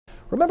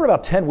Remember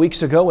about 10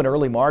 weeks ago in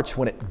early March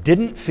when it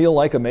didn't feel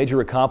like a major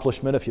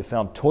accomplishment if you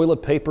found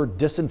toilet paper,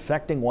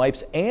 disinfecting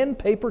wipes, and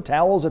paper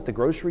towels at the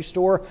grocery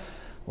store?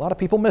 A lot of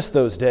people miss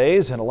those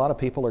days, and a lot of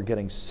people are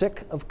getting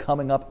sick of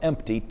coming up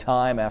empty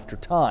time after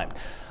time.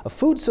 A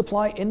food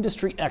supply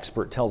industry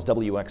expert tells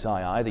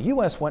WXII the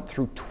U.S. went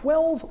through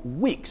 12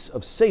 weeks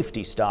of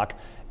safety stock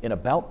in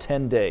about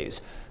 10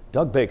 days.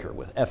 Doug Baker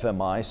with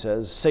FMI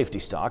says safety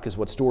stock is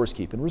what stores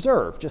keep in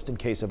reserve, just in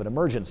case of an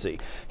emergency.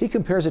 He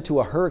compares it to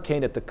a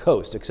hurricane at the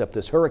coast, except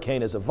this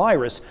hurricane is a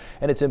virus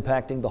and it's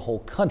impacting the whole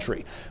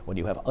country. When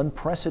you have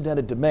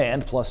unprecedented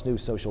demand plus new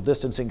social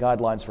distancing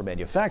guidelines for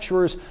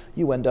manufacturers,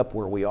 you end up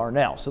where we are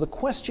now. So the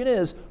question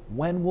is,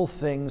 when will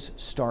things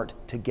start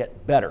to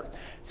get better?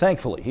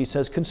 Thankfully, he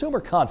says consumer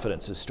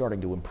confidence is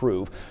starting to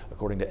improve.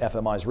 According to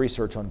FMI's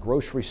research on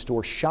grocery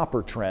store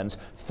shopper trends,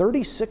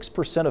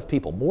 36% of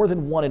people, more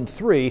than 1 in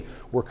 3,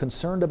 were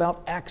concerned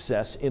about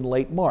access in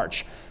late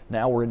March.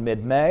 Now we're in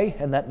mid-May,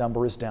 and that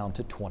number is down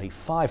to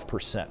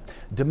 25%.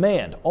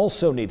 Demand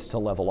also needs to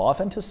level off,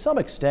 and to some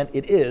extent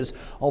it is,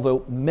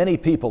 although many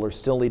people are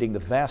still eating the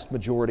vast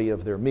majority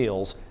of their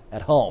meals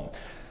at home.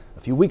 A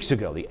few weeks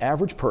ago, the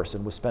average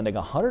person was spending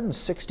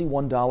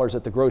 $161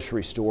 at the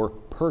grocery store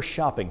per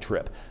shopping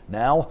trip.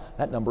 Now,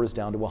 that number is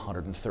down to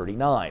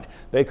 $139.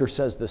 Baker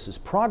says this is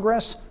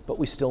progress, but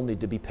we still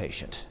need to be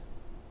patient.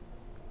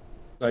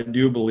 I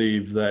do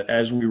believe that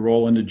as we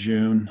roll into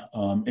June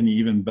and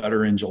even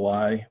better in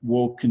July,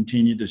 we'll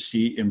continue to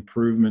see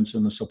improvements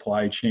in the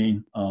supply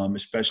chain,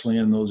 especially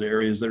in those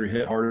areas that are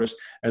hit hardest.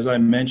 As I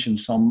mentioned,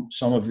 some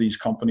of these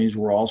companies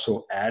were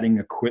also adding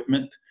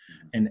equipment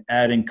and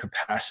adding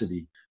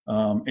capacity.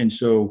 And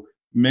so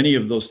many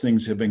of those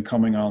things have been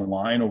coming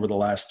online over the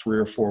last 3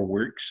 or 4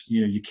 weeks.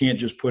 You can't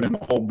just put in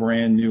a whole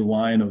brand new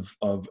line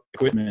of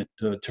equipment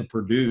to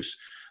produce,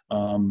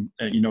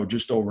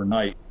 just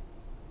overnight.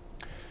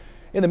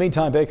 In the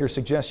meantime, Baker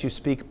suggests you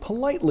speak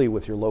politely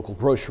with your local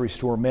grocery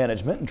store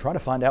management and try to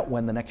find out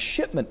when the next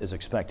shipment is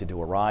expected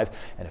to arrive.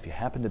 And if you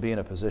happen to be in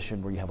a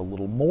position where you have a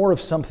little more of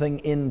something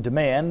in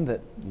demand that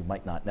you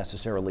might not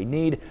necessarily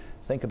need,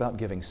 think about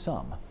giving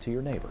some to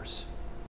your neighbors.